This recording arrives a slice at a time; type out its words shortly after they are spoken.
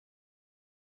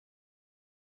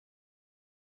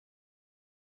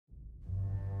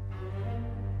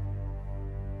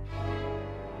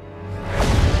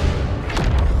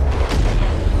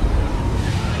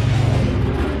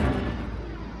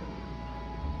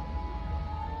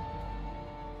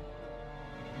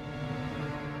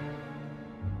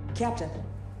Captain,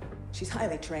 she's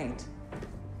highly trained.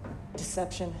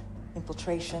 Deception,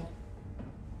 infiltration,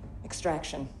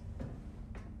 extraction.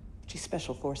 She's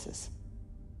Special Forces.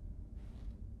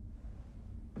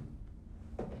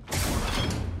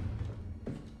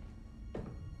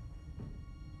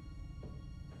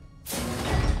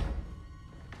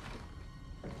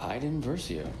 Iden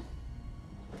Versio.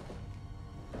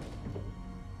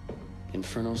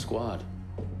 Inferno Squad.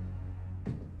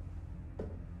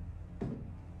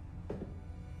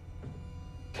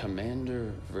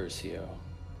 Commander Versio.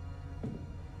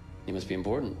 You must be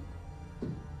important.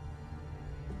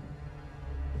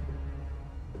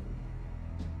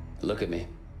 Look at me.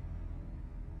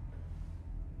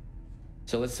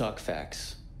 So let's talk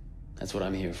facts. That's what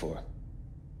I'm here for.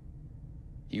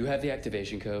 You have the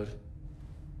activation code.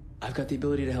 I've got the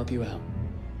ability to help you out.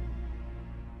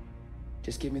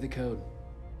 Just give me the code.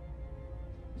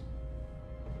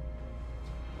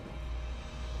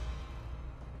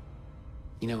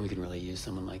 You know we could really use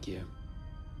someone like you.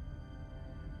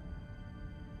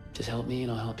 Just help me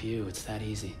and I'll help you. It's that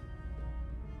easy.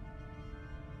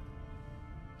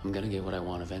 I'm gonna get what I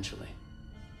want eventually.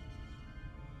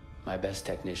 My best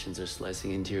technicians are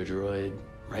slicing into your droid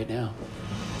right now.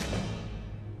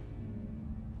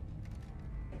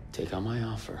 Take on my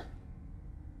offer.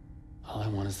 All I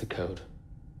want is the code.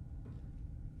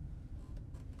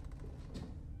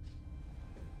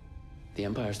 The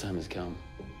Empire's time has come.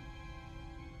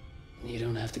 You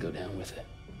don't have to go down with it.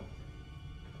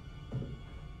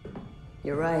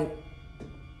 You're right.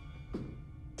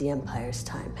 The Empire's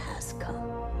time has come.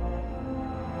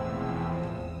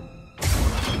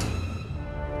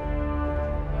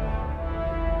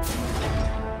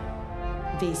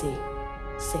 VZ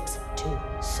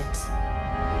 626.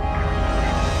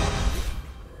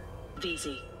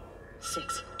 VZ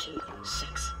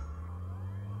 626.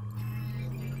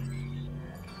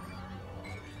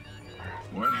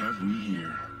 What have we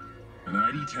here? An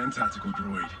ID-10 tactical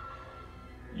droid.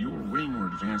 You're way more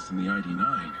advanced than the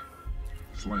ID-9.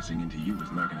 Slicing into you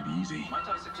is not going to be easy. Might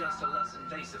I suggest a less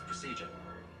invasive procedure?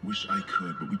 Wish I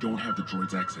could, but we don't have the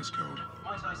droid's access code.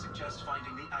 Might I suggest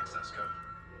finding the access code?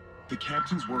 The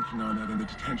captain's working on that in the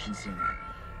detention center.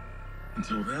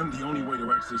 Until then, the only way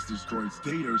to access this droid's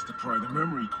data is to pry the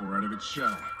memory core out of its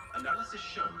shell. Analysis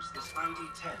shows this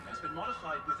ID-10 has been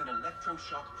modified with an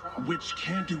electroshock prompt. Which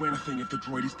can't do anything if the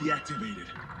droid is deactivated.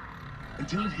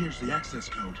 Until it hears the access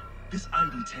code, this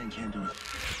ID-10 can't do it.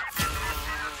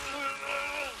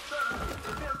 Sir, it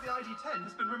appears the ID-10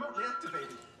 has been remotely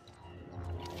activated.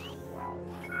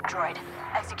 Droid,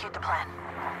 execute the plan.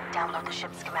 Download the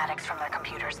ship schematics from their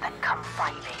computers, then come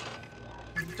find me.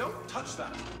 Don't touch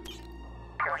that!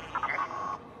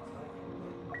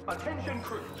 Attention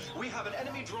crew, we have an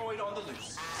enemy droid on the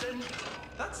loose. Send...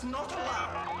 That's not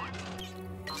allowed.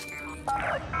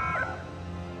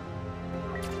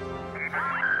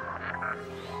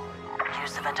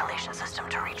 Use the ventilation system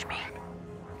to reach me.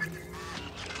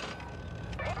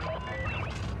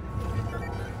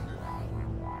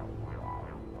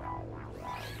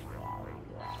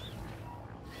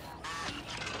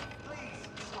 Please,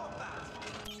 stop that!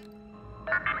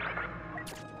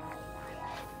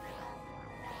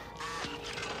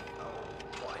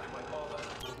 Why do I bother?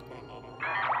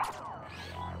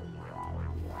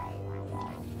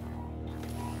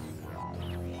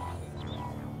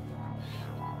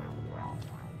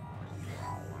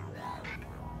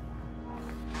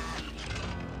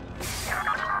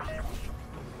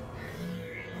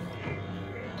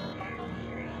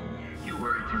 You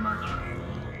worry too much.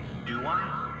 Do I?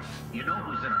 You know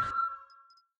who's in our...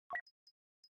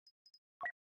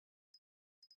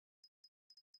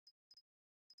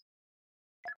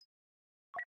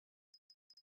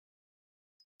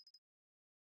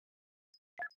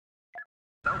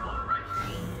 Double, right?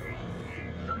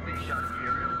 Some big shot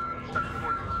Imperial, Special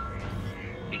Forces.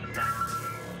 Exactly.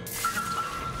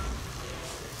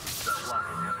 So what?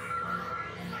 Have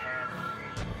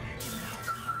you met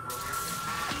someone broken?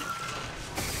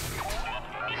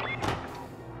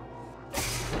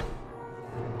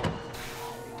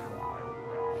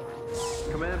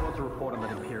 Command wants a report on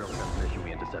that Imperial transmission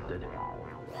we intercepted.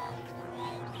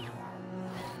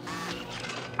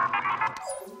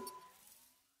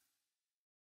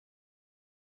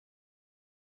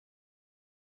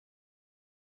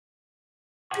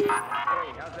 Hey,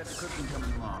 how's that decryption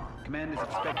coming along? Command is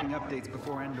expecting updates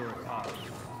before Endor pops. Taking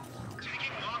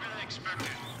longer than expected.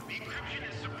 The encryption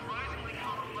is surprisingly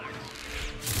complex.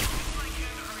 I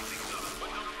can to hurry things up, but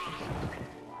no promises.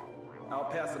 I'll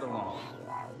pass it along.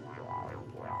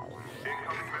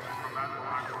 Incoming message from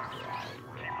Battlefront.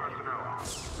 Key personnel.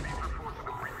 Please report to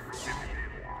the briefing room immediately.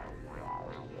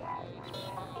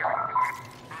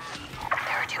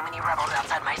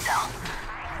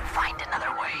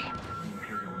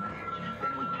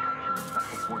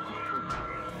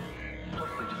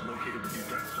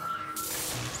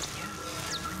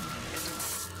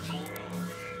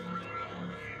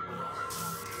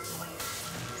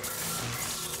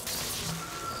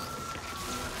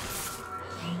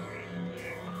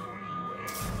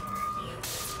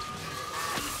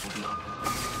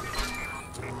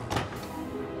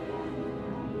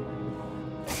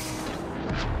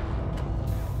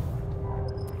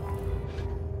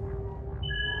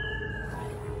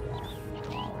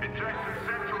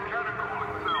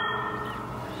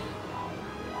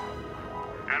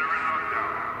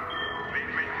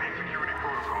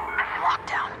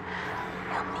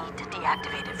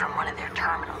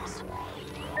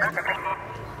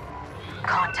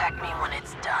 me when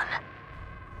it's done.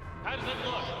 How does it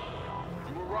look?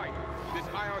 You were right. This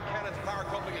ion cannon's power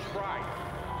coupling is fried.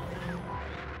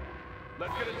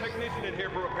 Let's get a technician in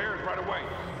here for repairs right away.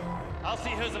 I'll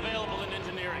see who's available in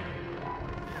engineering.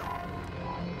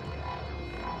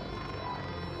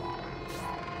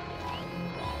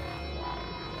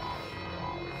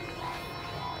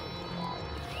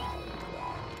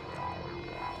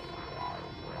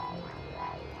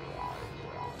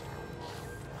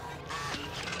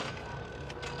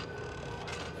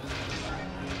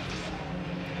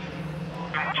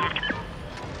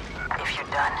 If you're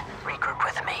done, regroup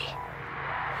with me.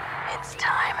 It's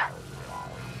time.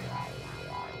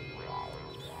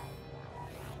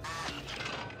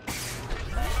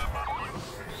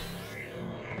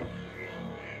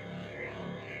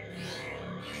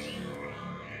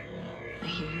 I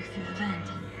hear you through the vent.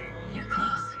 You're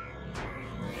close.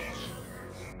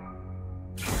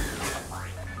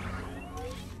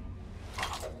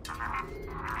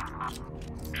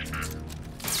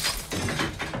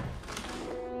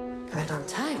 Right on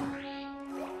time.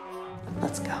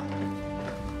 Let's go.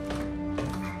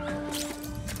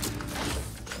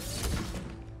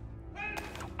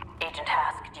 Agent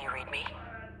Hask, do you read me?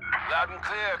 Loud and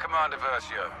clear, Commander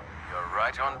Versio. You're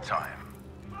right on time.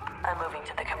 I'm moving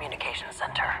to the communications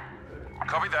center.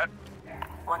 Copy that.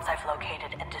 Once I've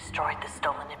located and destroyed the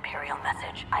stolen Imperial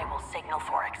message, I will signal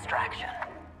for extraction.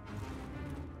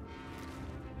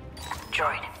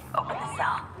 Droid, open the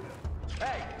cell.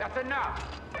 Hey, that's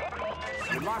enough!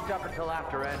 You're locked up until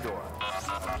after Endor.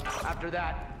 After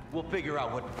that, we'll figure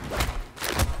out what...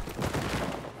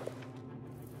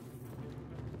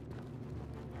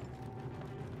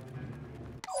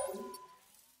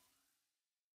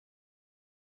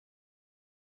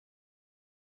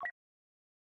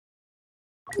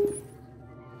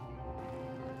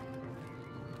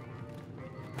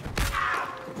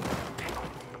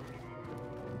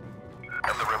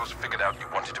 Have the rebels figured out you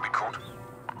wanted to be caught?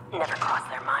 Never crossed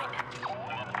their mind.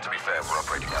 To be fair, we're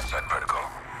operating outside protocol.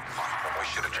 We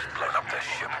should have just blown up their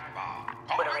ship.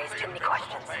 Would have raised too many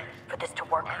questions. For this to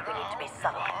work, we need to be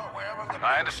subtle.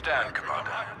 I understand,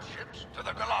 Commander. Ships to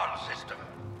the Galan system.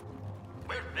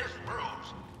 With this ruse,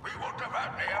 we won't have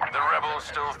had The rebels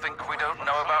still think we don't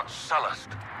know about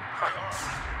Sullust.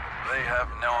 They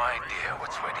have no idea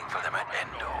what's waiting for them at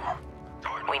Endor.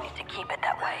 We need to keep it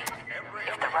that way.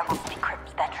 If the rebels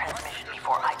decrypt that transmission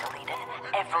before I delete it,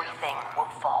 everything will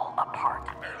fall apart.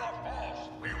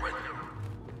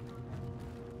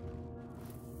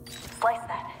 Slice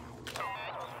that.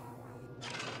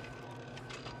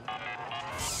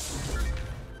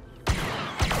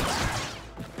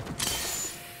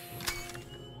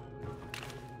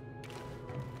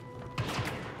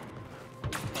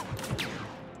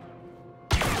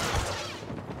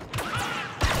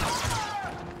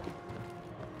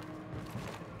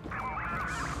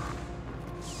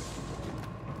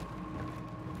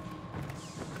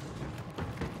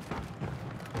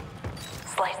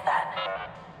 Slice that.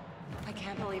 I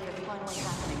can't believe it's finally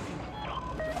happening.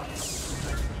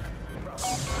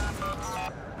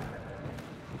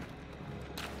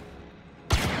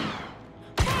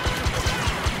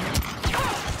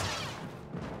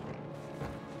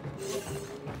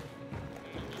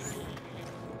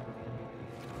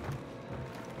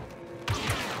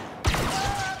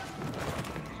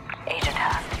 Agent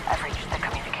Hask, I've reached the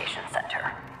communications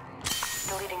center.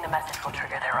 Deleting the message will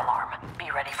trigger their alarm. Be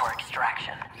ready for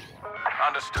extraction.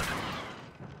 Understood.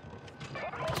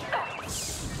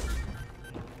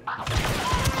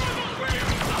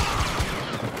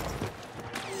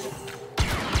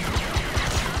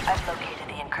 I've located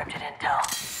the encrypted intel.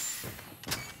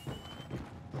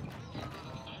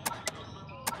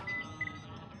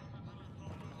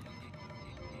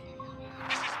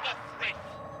 This is not threat.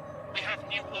 We have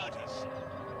new orders.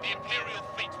 The Imperial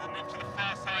fleet will move to the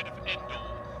far side of Endor.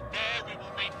 There we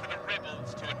will wait for the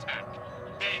rebels to attack.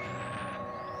 Then...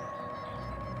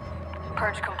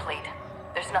 Purge complete.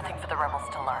 There's nothing for the rebels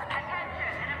to learn. Attention!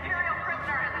 An Imperial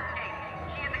prisoner has escaped.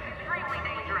 She is extremely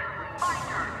dangerous. Find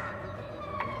her!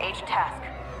 Agent Hask,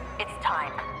 it's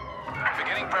time.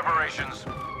 Beginning preparations.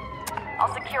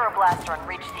 I'll secure a blaster and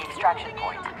reach the extraction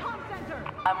point.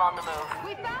 I'm on the move.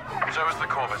 So is the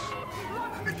Corvus.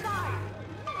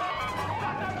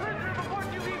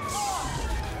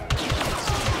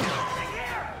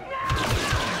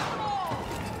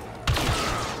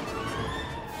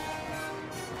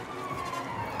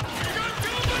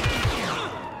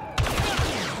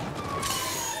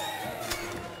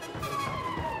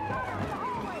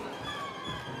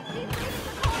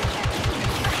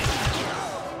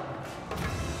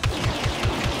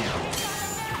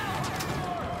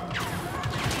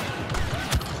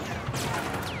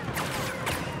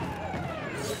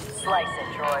 Slice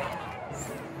it, droid.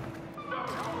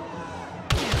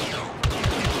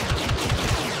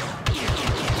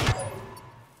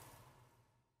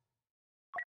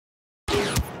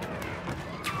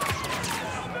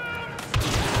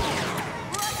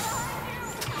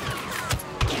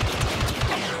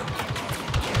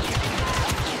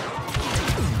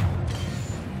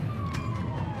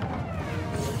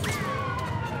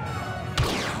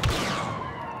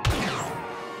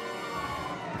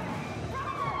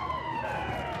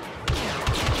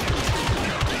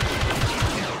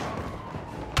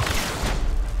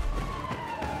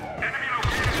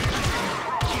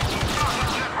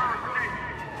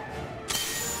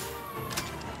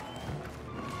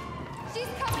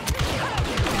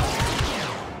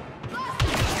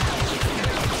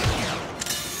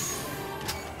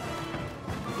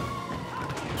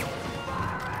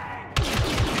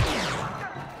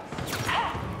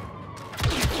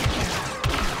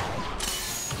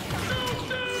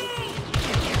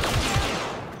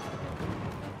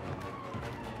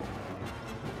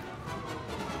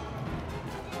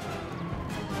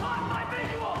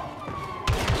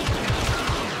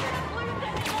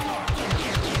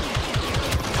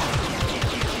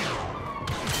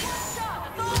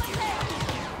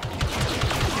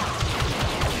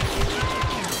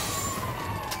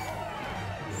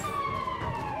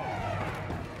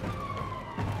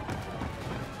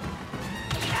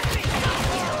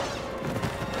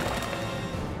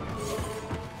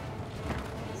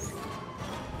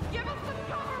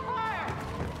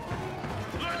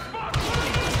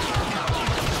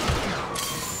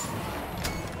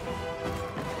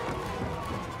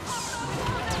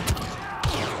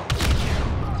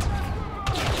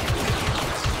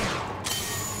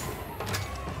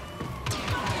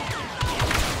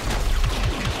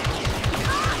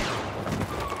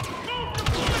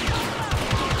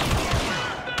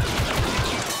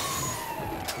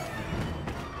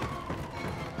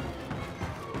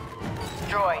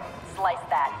 Droid, slice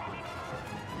that.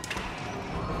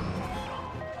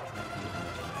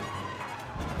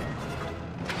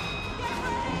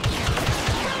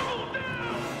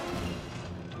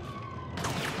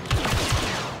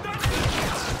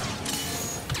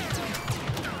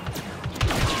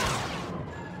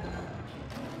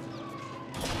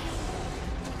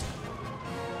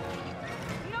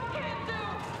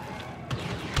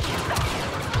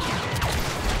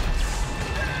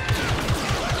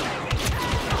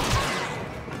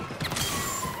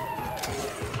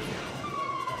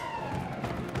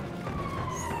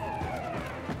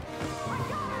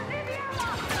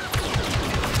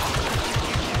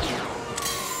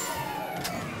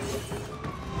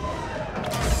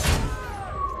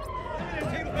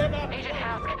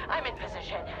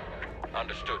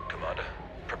 Understood, Commander.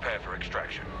 Prepare for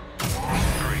extraction. 3,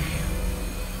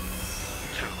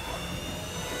 2,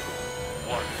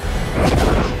 1.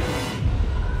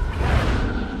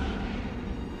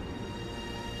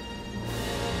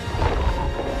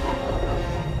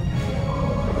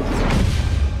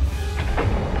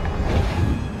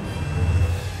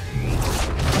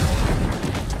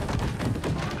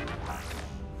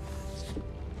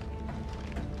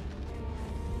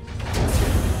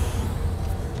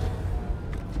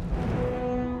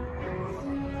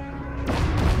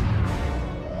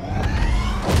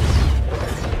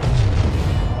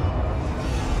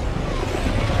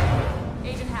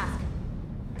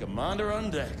 Commander on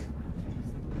deck.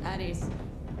 At ease.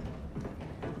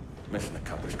 Mission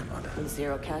accomplished, Commander. With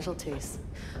 0 casualties.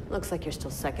 Looks like you're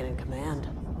still second in command.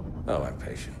 Oh, I'm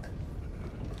patient.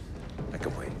 I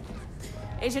can wait.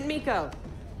 Agent Miko,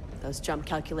 those jump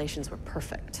calculations were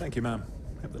perfect. Thank you, ma'am.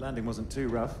 Hope the landing wasn't too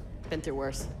rough. Been through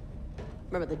worse.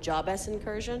 Remember the Job S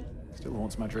incursion? Still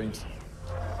haunts my dreams.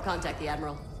 Contact the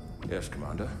Admiral. Yes,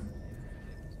 Commander.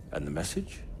 And the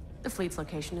message? The fleet's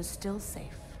location is still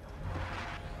safe.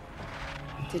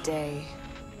 Today,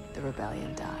 the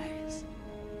rebellion dies.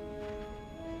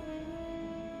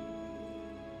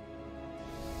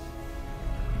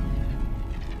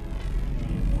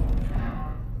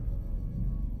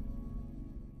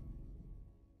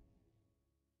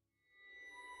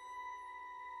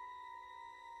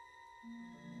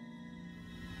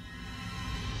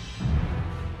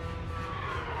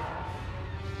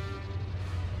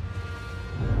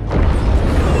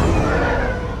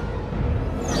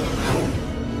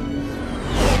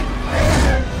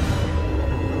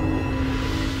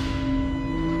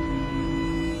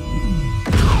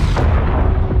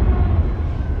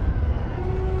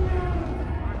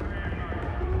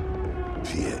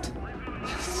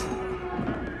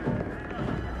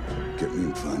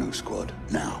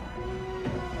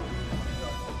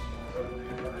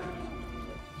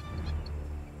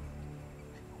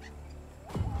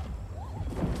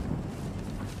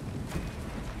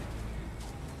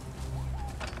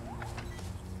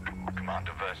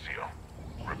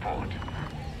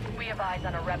 eyes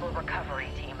on a rebel recovery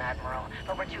team, Admiral,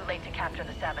 but we're too late to capture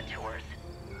the saboteurs.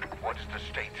 What's the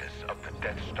status of the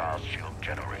Death Star's shield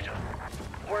generator?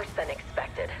 Worse than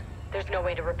expected. There's no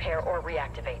way to repair or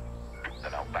reactivate.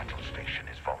 Then our battle station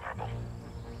is vulnerable.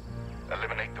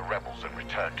 Eliminate the rebels and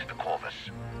return to the Corvus.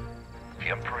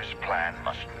 The Emperor's plan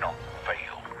must not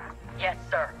fail. Yes,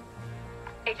 sir.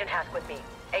 Agent Hask with me.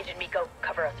 Agent Miko,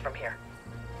 cover us from here.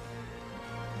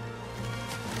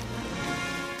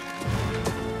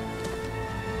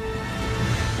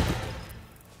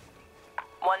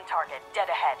 One target, dead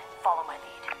ahead. Follow my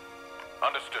lead.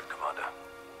 Understood, Commander.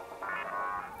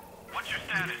 What's your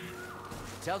status?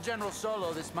 Tell General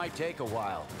Solo this might take a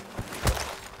while.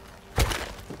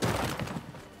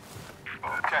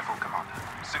 Careful, Commander.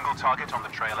 Single target on the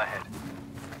trail ahead.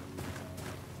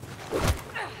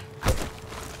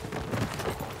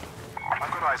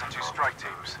 I've got eyes on 2 strike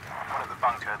teams. One at the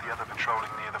bunker, the other patrolling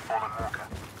near the fallen walker.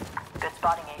 Good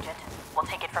spotting, Agent. We'll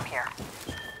take it from here.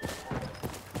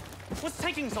 What's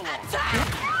taking so long? Attack!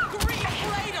 3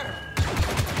 later!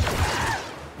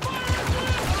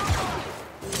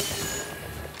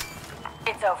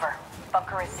 It's over.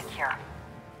 Bunker is secure.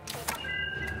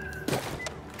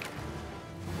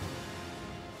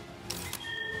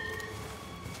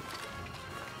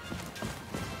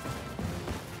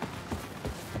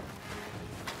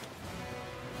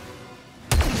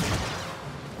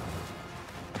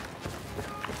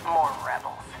 More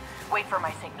rebels. Wait for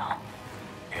my signal.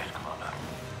 Yes, Commander.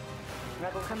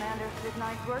 Rebel commanders did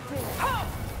nice work here.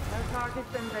 No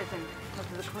target's been missing.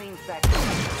 This is a clean section.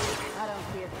 I don't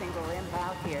see a single imp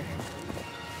out here.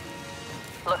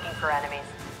 Looking for enemies.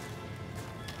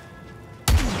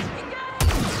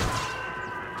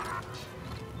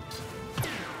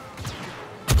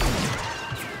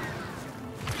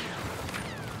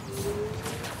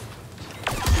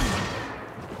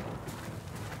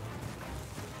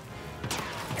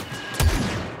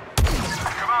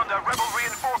 Commander, rebel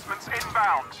reinforcements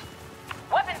inbound.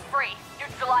 Weapons free.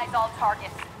 Neutralize all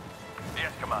targets.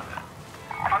 Yes, Commander.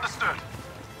 Understood.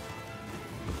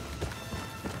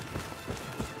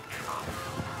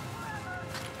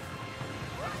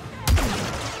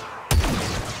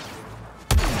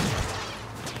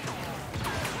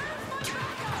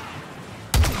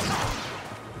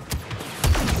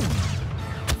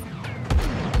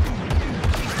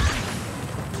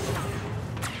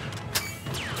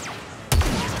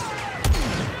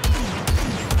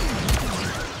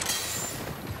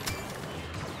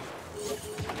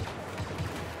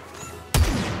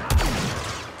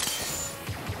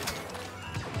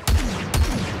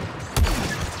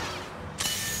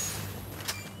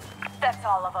 That's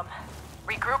all of them.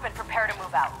 Regroup and prepare to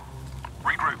move out.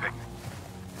 Regrouping.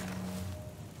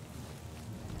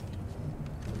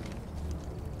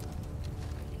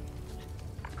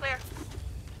 Clear.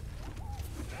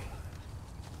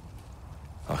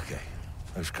 Okay.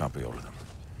 Those can't be all of them.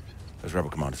 Those rebel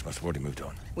commanders must have already moved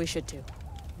on. We should too.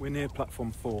 We're near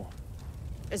platform 4.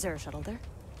 Is there a shuttle there?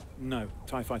 No,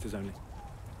 TIE fighters only.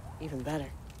 Even better.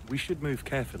 We should move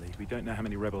carefully. We don't know how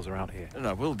many rebels are out here.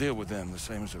 No, we'll deal with them the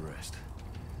same as the rest.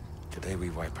 Today we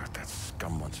wipe out that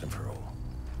scum once and for all.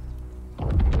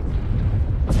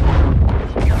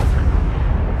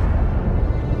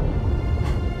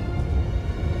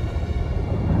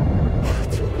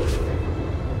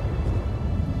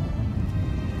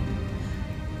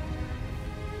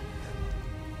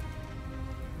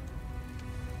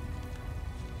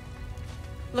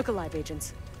 Look alive,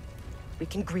 agents. We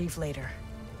can grieve later.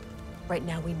 Right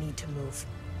now, we need to move.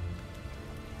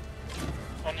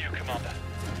 On you, Commander.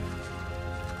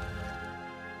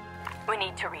 We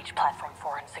need to reach Platform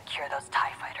 4 and secure those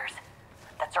TIE fighters.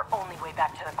 That's our only way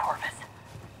back to the Corvus.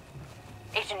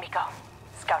 Agent Miko,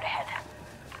 scout ahead.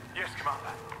 Yes,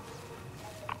 Commander.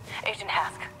 Agent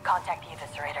Hask, contact the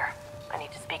Eviscerator. I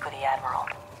need to speak with the Admiral.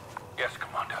 Yes,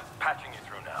 Commander. Patching you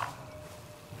through now.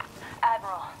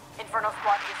 Admiral, Inferno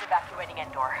Squad is evacuating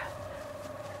Endor.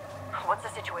 What's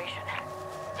the situation?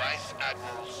 Vice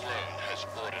Admiral Sloan has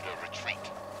ordered a retreat.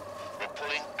 We're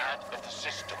pulling out of the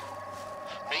system.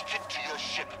 Make it to your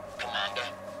ship, Commander.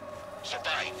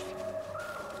 Survive.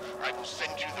 I will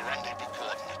send you the rendezvous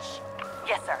coordinates.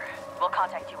 Yes, sir. We'll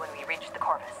contact you when we reach the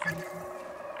Corvus.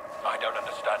 I don't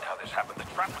understand how this happened. The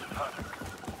trap was perfect.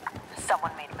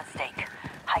 Someone made a mistake.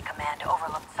 High Command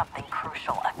overlooked something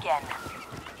crucial again.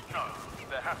 No,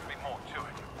 there has to be more to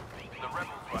it. The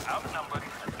rebels were outnumbered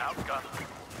and outgunned.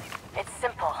 It's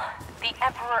simple. The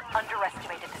Emperor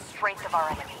underestimated the strength of our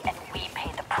enemy, and we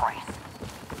paid the price.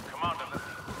 Commander,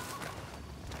 listen.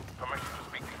 Permission to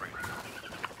speak freely.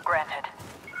 Granted.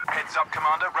 Heads up,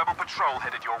 Commander. Rebel patrol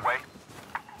headed your way.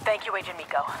 Thank you, Agent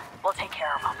Miko. We'll take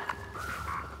care of them.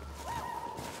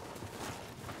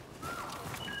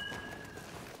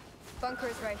 bunker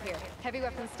is right here. Heavy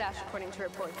weapons stash according to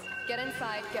reports. Get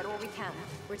inside, get what we can.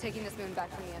 We're taking this moon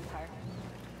back from the Empire.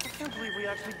 I can't believe we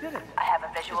actually did it. I have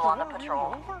a visual on the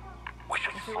patrol.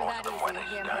 If it were that easy,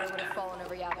 the Empire would have fallen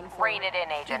over Yavin. Rein it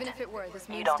in, Agent. Even if it were, this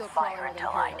moon's You don't still fire crawling with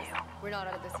until I Imperials. do. We're not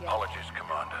out of this yet. Apologies,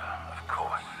 Commander. Of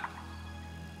course.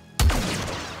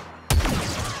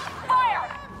 Fire!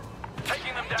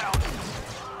 Taking them down.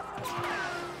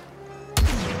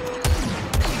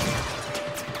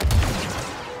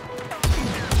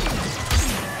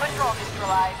 Patrol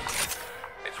neutralized.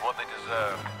 It's what they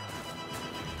deserve.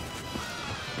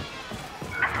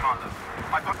 Commander,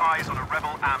 I put eyes on a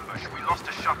rebel ambush. We lost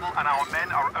a shuttle and our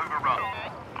men are overrun.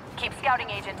 Keep scouting,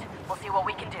 Agent. We'll see what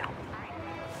we can do.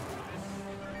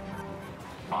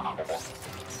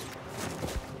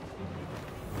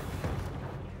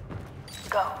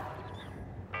 Go.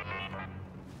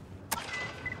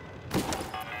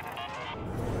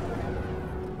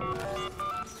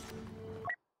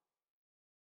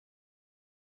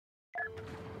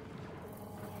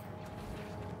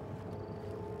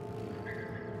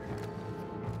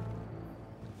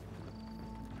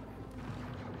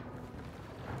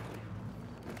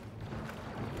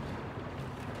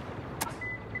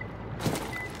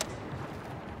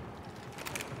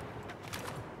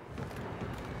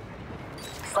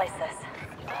 Slice this.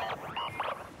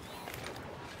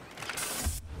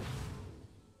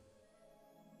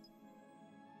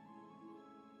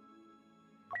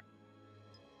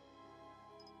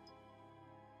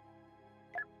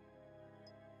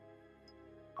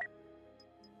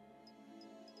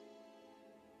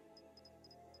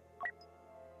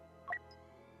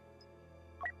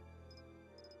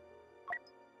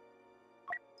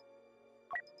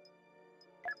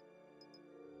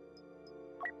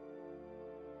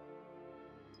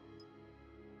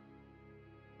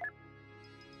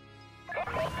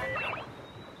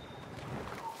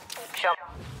 Show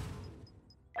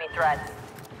me threads.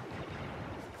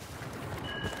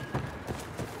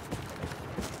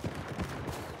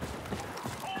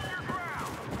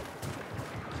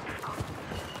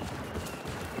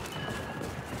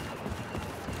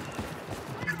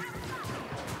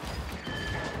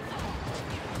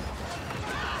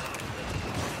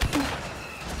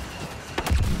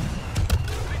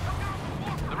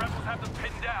 The rebels have them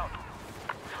pinned down.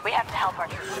 We have to help our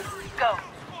troops. Go.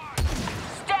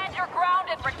 Stand your ground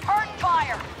and return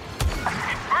fire!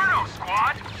 Inferno,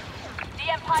 squad!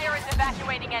 The Empire is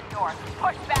evacuating Endor.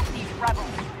 Push back these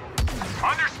rebels.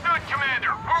 Understood,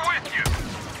 Commander. We're with you.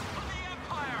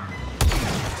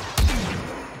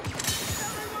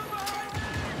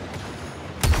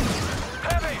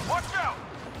 Heavy, watch out!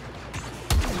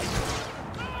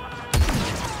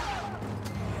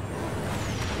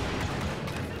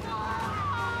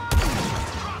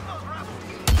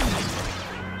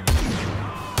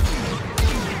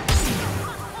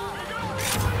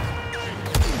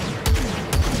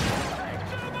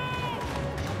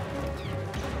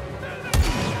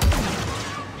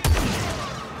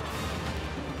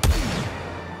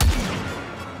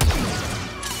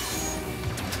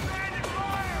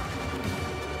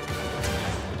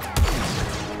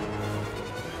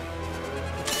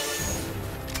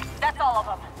 That's all of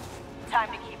them. Time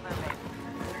to keep moving.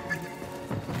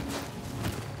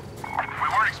 We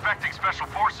weren't expecting special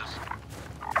forces.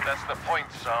 That's the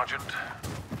point, Sergeant.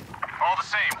 All the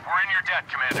same, we're in your debt,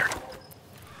 Commander.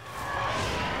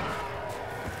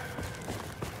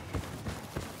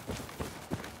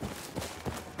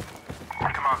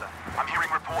 Commander, I'm hearing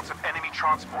reports of enemy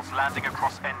transports landing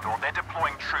across Endor. They're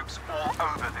deploying troops all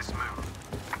over this moon.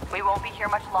 We won't be here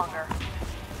much longer.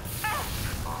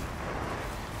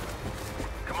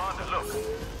 Commander, look.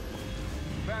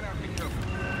 Fan out, be careful.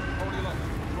 Already lost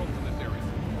control from this area.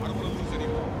 I don't want to lose any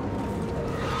more.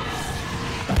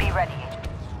 Be ready, Agent.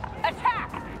 Attack!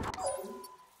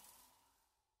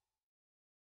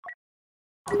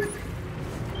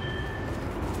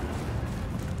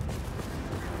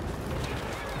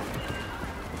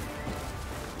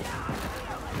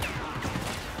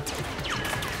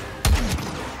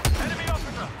 Enemy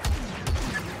officer!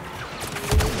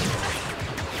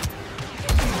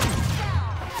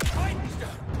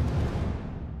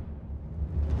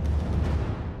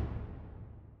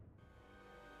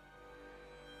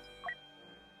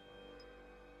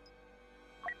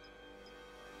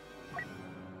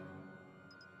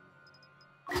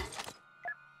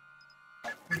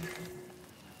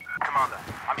 Commander,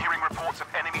 I'm hearing reports of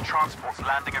enemy transports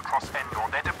landing across Endor.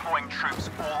 They're deploying troops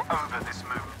all over this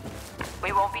moon.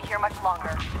 We won't be here much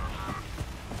longer.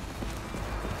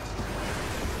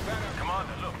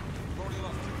 Commander, look. We've already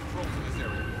lost control from this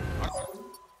area. I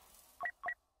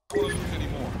don't want to lose any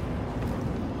more.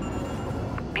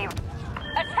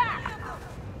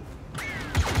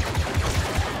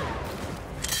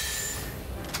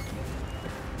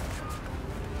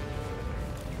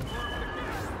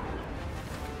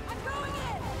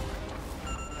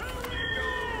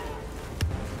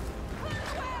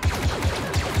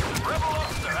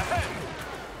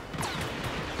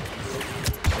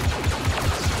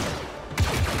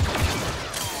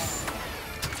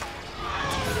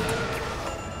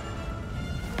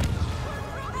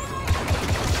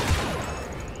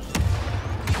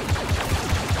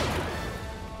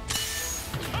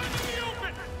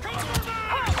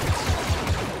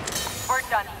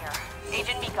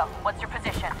 Agent Miko, what's your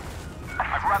position?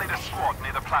 I've rallied a squad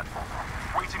near the platform,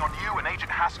 waiting on you and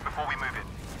Agent Hask before we move in.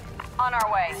 On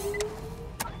our way.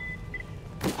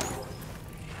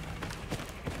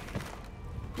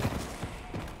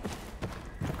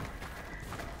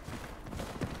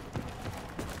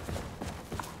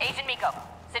 Agent Miko,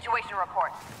 situation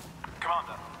report.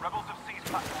 Commander, rebels have seized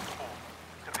platform 4.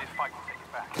 It's gonna be a fight to take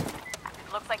it back.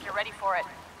 Looks like you're ready for it.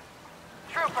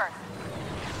 Troopers,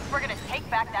 we're gonna take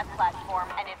back that platform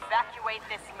and evacuate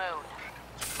this moon.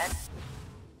 And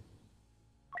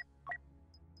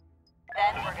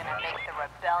then we're gonna make the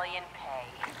rebellion pay.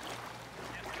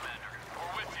 Yes, Commander.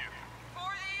 We're with you.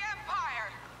 For the Empire!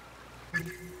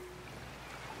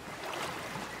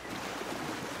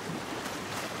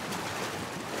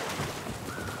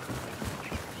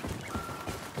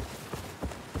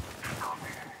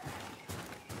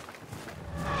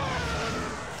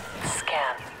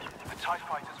 Scan. The TIE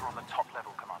fighters are on the top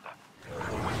level, Commander.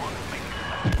 We want to make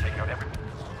it to take out everyone.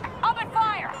 Open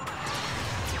fire!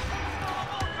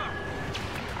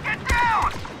 Get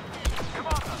down!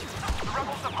 Commander, the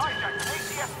rebels have hijacked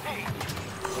ATST.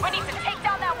 We need to take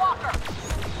down that walker!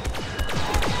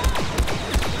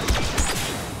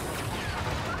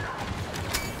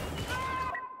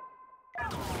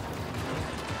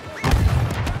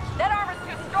 That armor's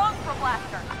too strong for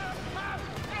Blaster.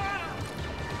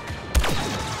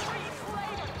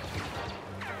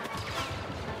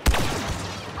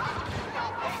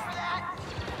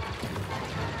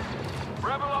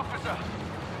 Rebel officer!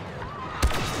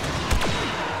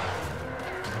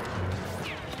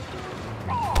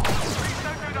 Please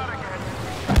don't do that again!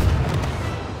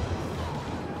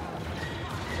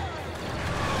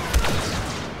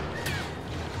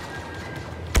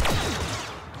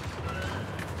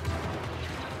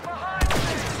 Behind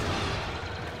me!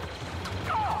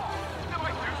 Oh, did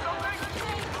I do something?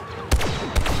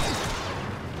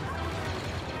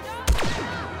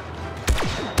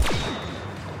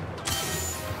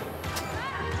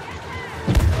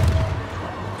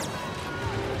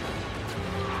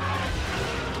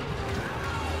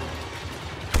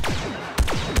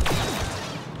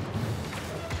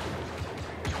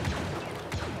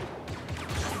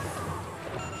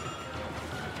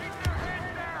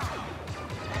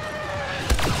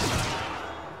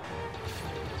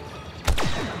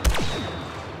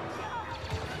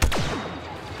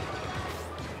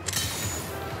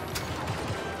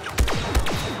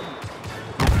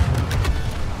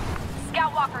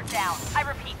 Scout walker down. I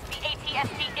repeat, the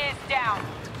ATST is down.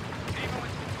 Even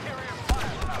with superior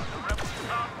firepower, the rebels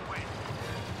can't win.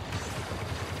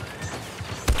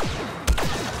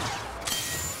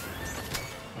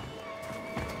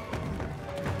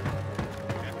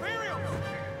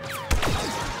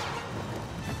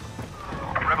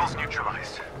 Rebels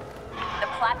neutralized. The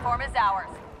platform is ours.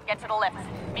 Get to the lift.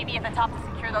 Meet me at the top to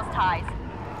secure those ties.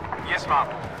 Yes, Mom.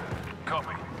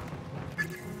 Copy.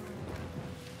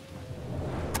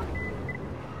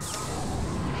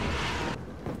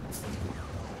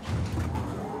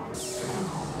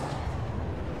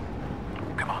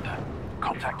 Commander,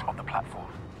 contact on the platform.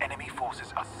 Enemy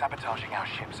forces are sabotaging our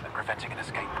ships and preventing an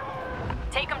escape.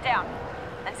 Take them down,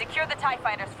 and secure the TIE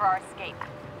fighters for our escape.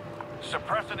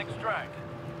 Suppress and extract.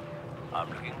 I'm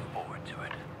looking forward to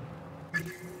it.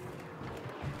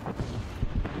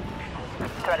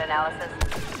 Threat analysis.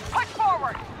 Push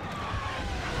forward!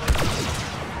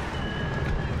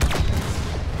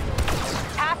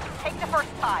 Hask, take the first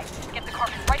tie. Get the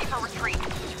carcass ready for retreat.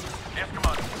 Yes,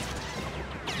 Commander.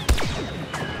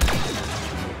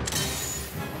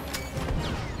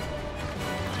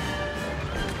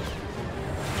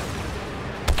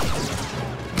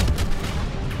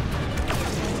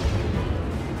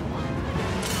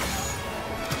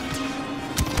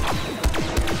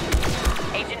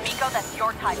 Agent Miko, that's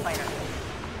your TIE fighter.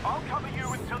 I'll cover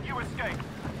you until you escape.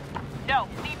 No,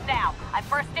 leave now. I'm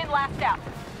first in, last out.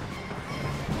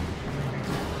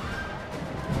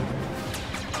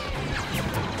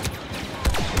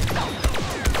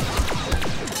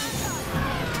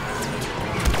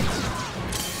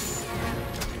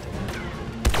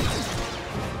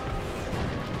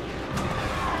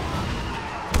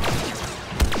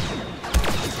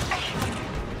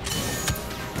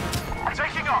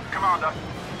 Taking off, Commander.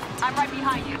 I'm right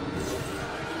behind you.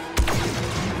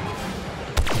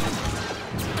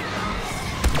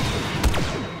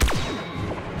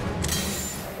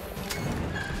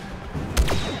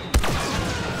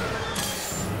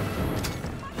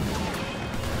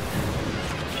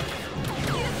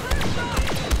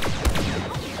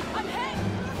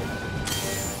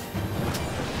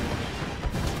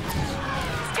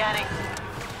 Scanning.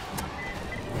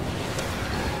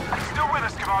 Still with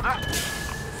us, Commander?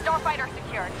 Starfighter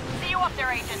secured. See you up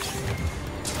there, Agent.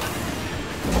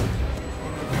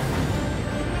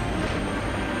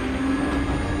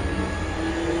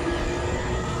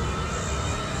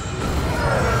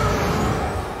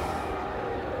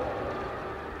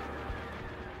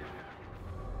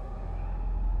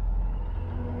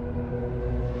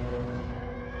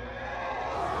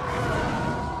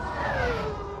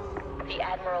 The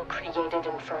Admiral created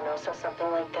Inferno so something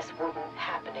like this wouldn't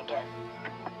happen again.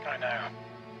 I know.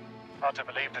 Hard to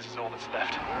believe this is all that's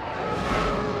left.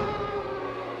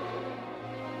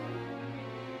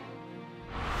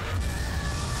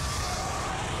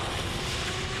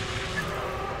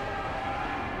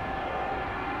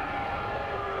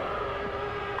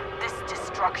 This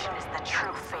destruction is the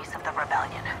true face of the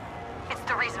rebellion. It's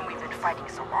the reason we've been fighting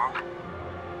so long.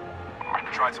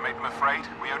 We tried to make them afraid,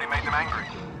 we only made them angry.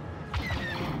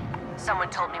 Someone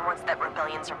told me once that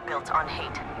rebellions are built on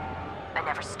hate. I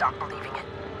never stopped believing it.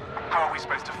 How are we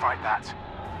supposed to fight that?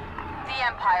 The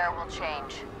Empire will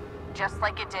change. Just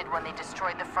like it did when they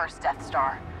destroyed the first Death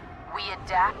Star. We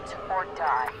adapt or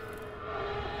die.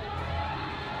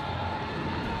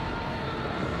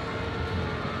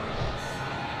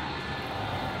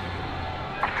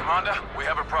 Commander, we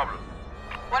have a problem.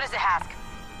 What is it, Hask?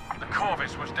 The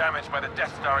Corvus was damaged by the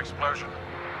Death Star explosion.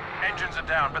 Engines are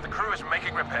down, but the crew is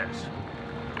making repairs.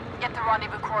 Get the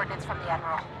rendezvous coordinates from the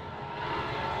Admiral.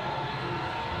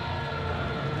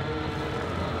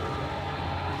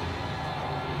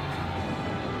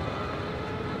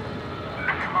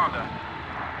 Commander,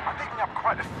 I'm picking up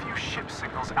quite a few ship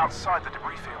signals outside the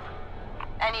debris field.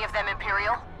 Any of them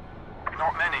Imperial?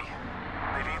 Not many.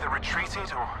 They've either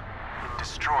retreated or been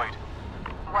destroyed.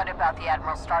 What about the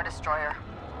Admiral Star Destroyer?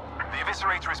 The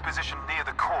Eviscerator is positioned near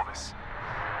the Corvus.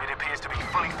 It appears to be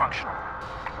fully functional.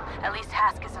 At least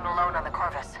Hask isn't alone on the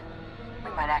Corvus.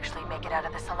 We might actually make it out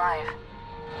of this alive.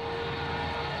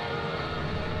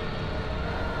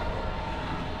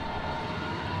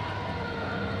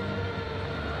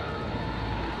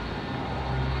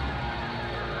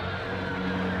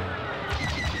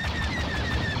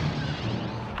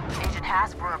 Agent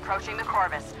Hask, we're approaching the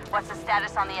Corvus. What's the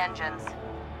status on the engines?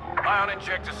 Ion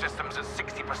injector systems at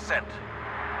 60%.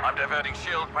 I'm diverting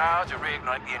shield power to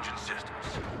reignite the engine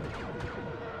systems.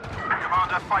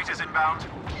 Commander, fighters inbound.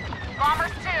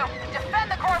 Bombers 2, defend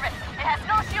the Corvus. It has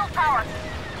no shield power.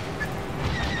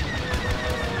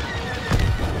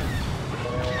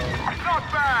 Not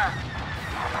bad!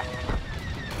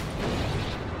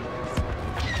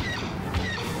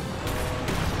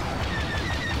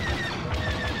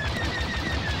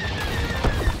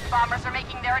 Bombers are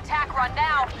making their attack run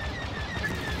now.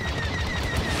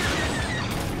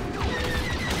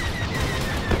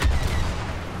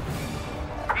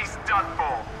 He's done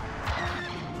for.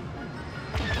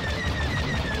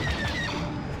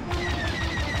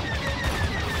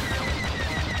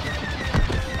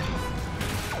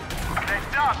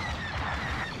 They're done.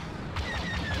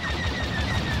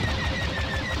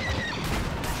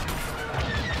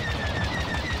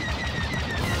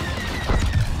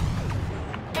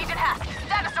 Agent Hask,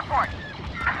 status report.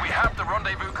 We have the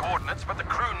rendezvous coordinates, but the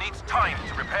crew needs time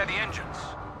to repair the engines.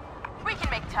 We can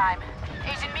make time.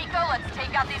 Agent Miko, let's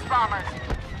take out these bombers.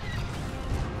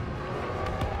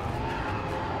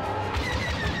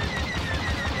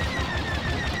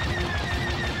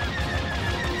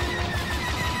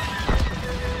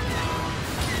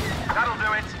 That'll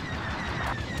do it.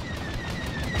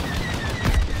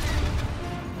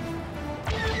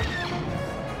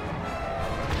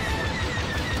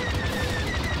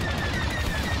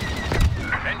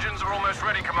 Engines are almost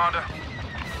ready, Commander.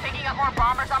 Picking up more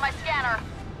bombers on my scanner.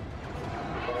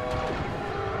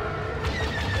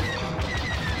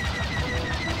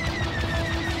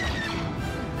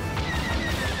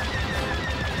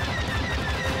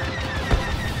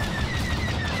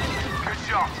 Good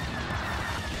shot.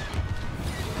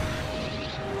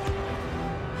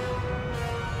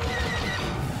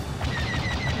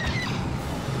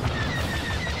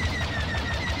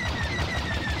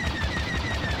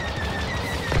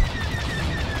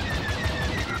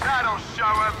 That'll show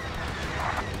him.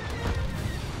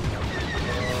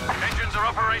 Engines are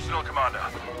operational, Commander.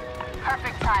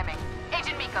 Perfect timing.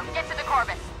 Agent Miko, get to the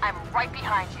Corvus. I'm right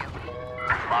behind you.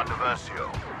 Commander Versio,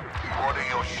 order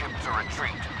your ship to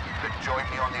retreat, then join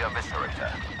me on the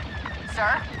Eviscerator.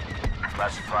 Sir?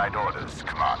 Classified orders,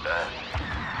 Commander.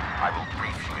 I will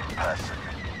brief you in person.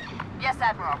 Yes,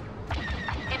 Admiral.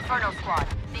 Inferno Squad.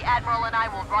 The Admiral and I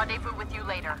will rendezvous with you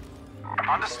later.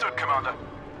 Understood, Commander.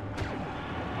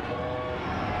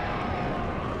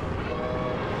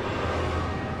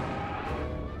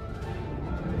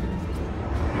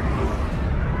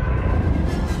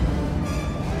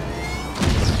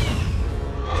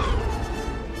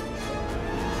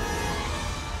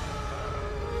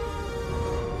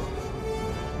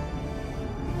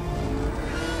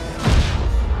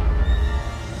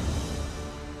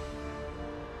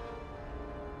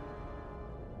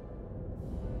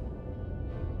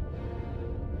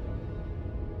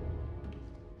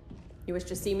 You wish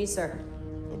to see me, sir?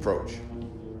 Approach.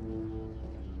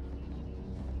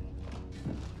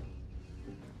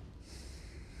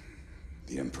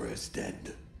 The Emperor is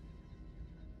dead.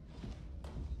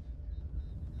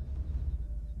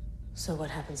 So what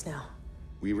happens now?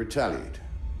 We retaliate,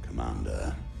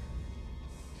 Commander.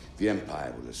 The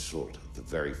Empire will assault the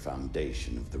very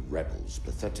foundation of the rebels'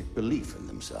 pathetic belief in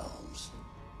themselves.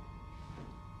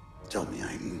 Tell me,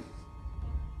 Aiden,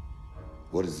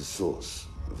 what is the source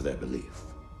of their belief?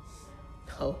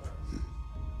 Hope.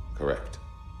 Correct.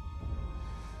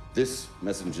 This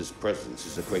messenger's presence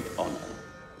is a great honor,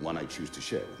 one I choose to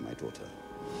share with my daughter.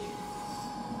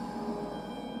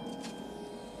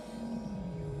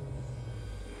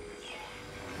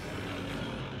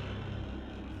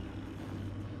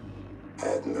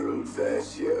 Admiral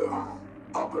Versio,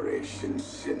 Operation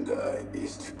Cinder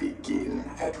is to begin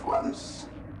at once.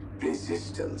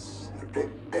 Resistance,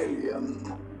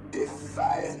 rebellion,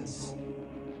 defiance.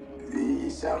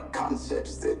 These are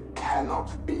concepts that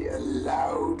cannot be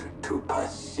allowed to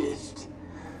persist.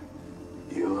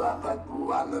 You are but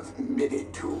one of many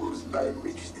tools by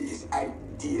which these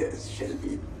ideas shall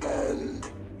be burned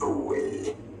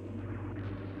away.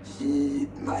 Heed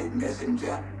my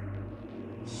messenger.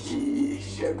 He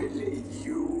shall relay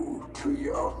you to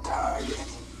your target.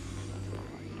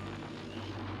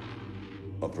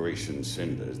 Operation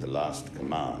Cinder is the last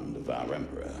command of our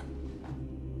Emperor,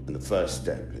 and the first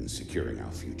step in securing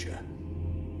our future.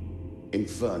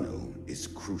 Inferno is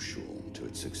crucial to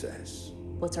its success.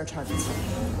 What's our target?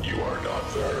 You are not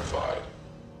verified.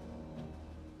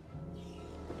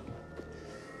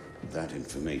 That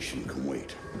information can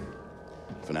wait.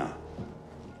 For now.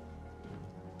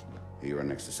 Here are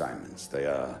next assignments. They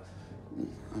are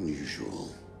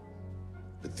unusual.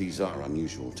 But these are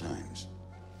unusual times.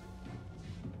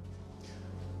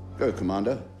 Go,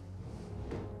 Commander.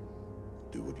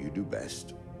 Do what you do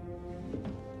best.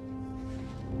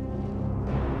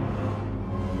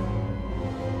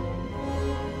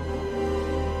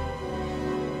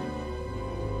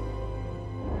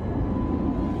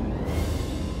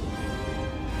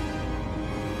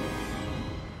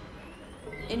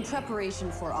 In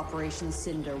preparation for Operation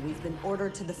Cinder, we've been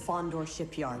ordered to the Fondor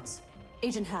shipyards.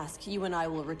 Agent Hask, you and I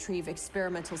will retrieve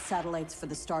experimental satellites for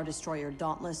the Star Destroyer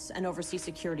Dauntless and oversee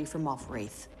security for Moff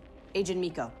Wraith. Agent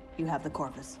Miko, you have the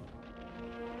Corvus.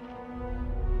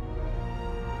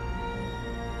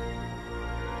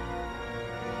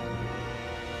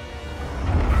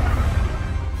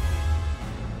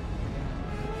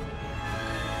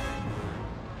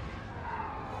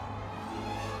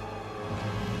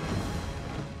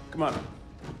 Come on.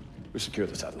 We secured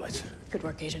the satellites. Good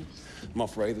work, Agent.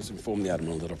 Moff Wraith has informed the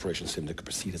Admiral that Operation Cinder could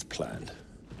proceed as planned.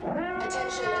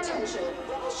 Attention, attention.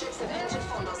 Rebel ships have entered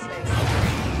Fondor space.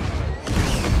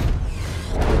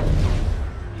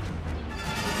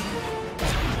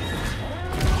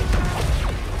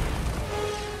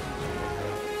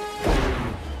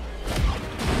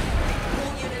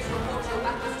 All units report to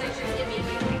battle station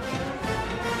immediately.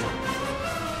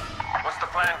 What's the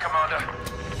plan, Commander?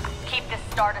 Keep this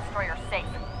Star Destroyer safe.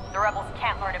 The rebels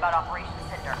can't learn about Operation